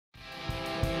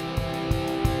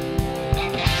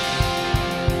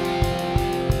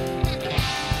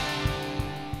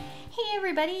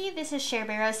everybody, this is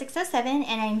ShareBarrow607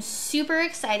 and I'm super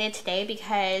excited today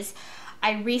because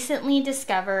I recently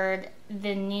discovered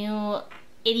the new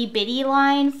Itty Bitty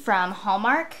line from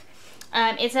Hallmark.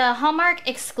 It's a Hallmark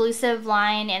exclusive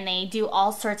line and they do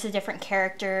all sorts of different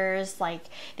characters. Like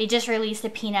they just released a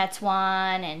Peanuts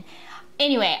one, and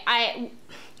anyway,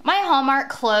 my Hallmark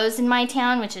closed in my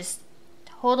town, which is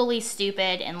totally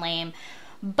stupid and lame,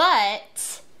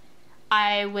 but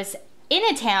I was in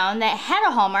a town that had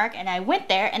a Hallmark and I went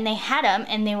there and they had them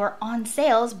and they were on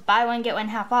sales, buy one get one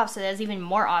half off, so that was even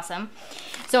more awesome.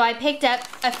 So I picked up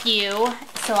a few,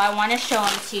 so I want to show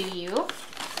them to you.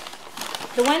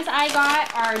 The ones I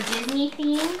got are Disney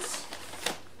themed.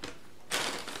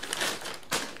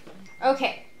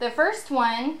 Okay, the first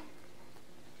one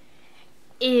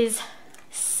is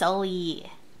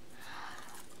Sully.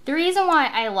 The reason why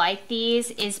I like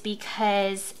these is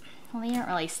because, well, they don't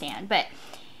really stand, but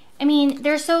I mean,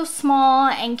 they're so small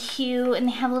and cute and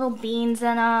they have little beans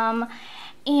in them.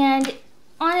 And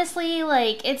honestly,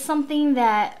 like, it's something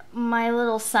that my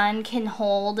little son can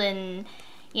hold and,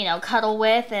 you know, cuddle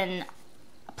with. And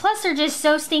plus, they're just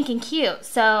so stinking cute.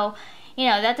 So, you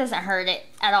know, that doesn't hurt it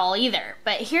at all either.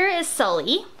 But here is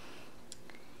Sully. You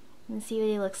can see what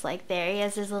he looks like there. He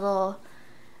has his little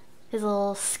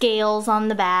scales on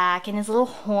the back and his little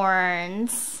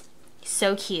horns. He's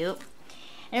so cute.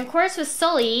 And of course with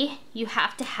Sully, you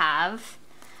have to have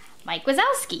Mike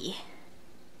Wazowski.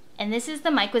 And this is the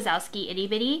Mike Wazowski Itty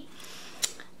Bitty.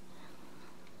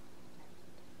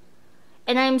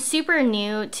 And I'm super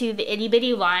new to the Itty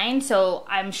Bitty line, so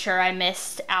I'm sure I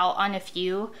missed out on a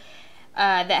few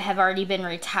that have already been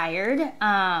retired.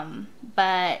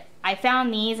 But I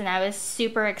found these and I was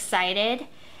super excited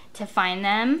to find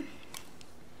them.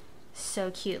 So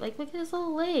cute. Like, look at his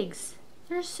little legs.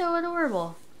 They're so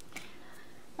adorable.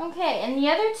 Okay, and the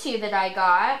other two that I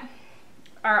got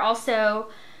are also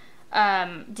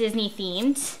Disney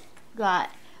themed.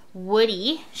 Got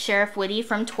Woody, Sheriff Woody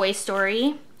from Toy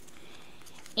Story.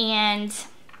 And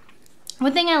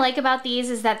one thing I like about these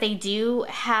is that they do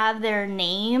have their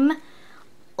name,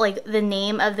 like the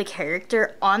name of the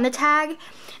character on the tag.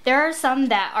 There are some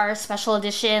that are special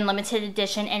edition, limited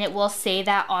edition, and it will say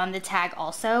that on the tag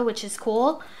also, which is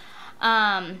cool.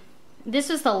 This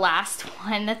was the last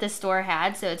one that the store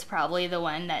had, so it's probably the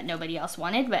one that nobody else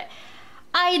wanted, but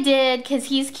I did because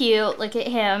he's cute. Look at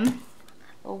him,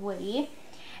 a Woody.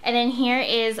 And then here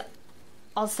is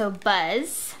also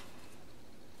Buzz.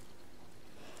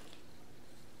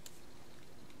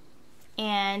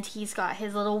 And he's got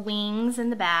his little wings in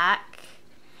the back.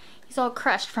 He's all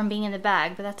crushed from being in the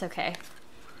bag, but that's okay.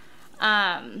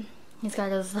 He's got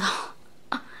his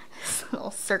little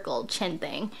circle chin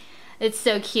thing. It's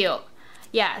so cute.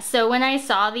 Yeah, so when I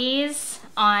saw these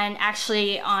on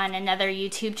another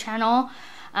YouTube channel,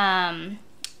 Chad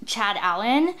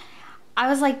Allen, I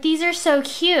was like, these are so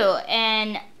cute.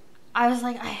 And I was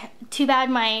like, too bad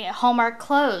my Hallmark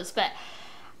closed, but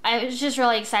I was just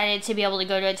really excited to be able to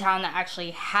go to a town that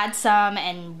actually had some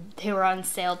and they were on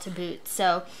sale to boot.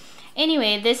 So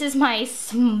anyway, this is my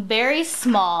very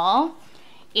small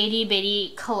Itty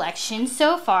Bitty collection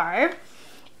so far.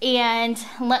 And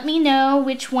let me know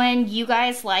which one you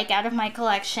guys like out of my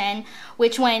collection,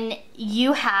 which one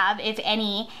you have, if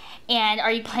any, and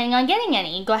are you planning on getting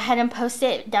any? Go ahead and post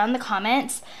it down in the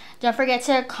comments. Don't forget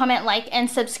to comment, like, and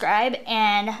subscribe,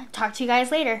 and talk to you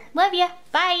guys later. Love ya.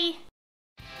 Bye.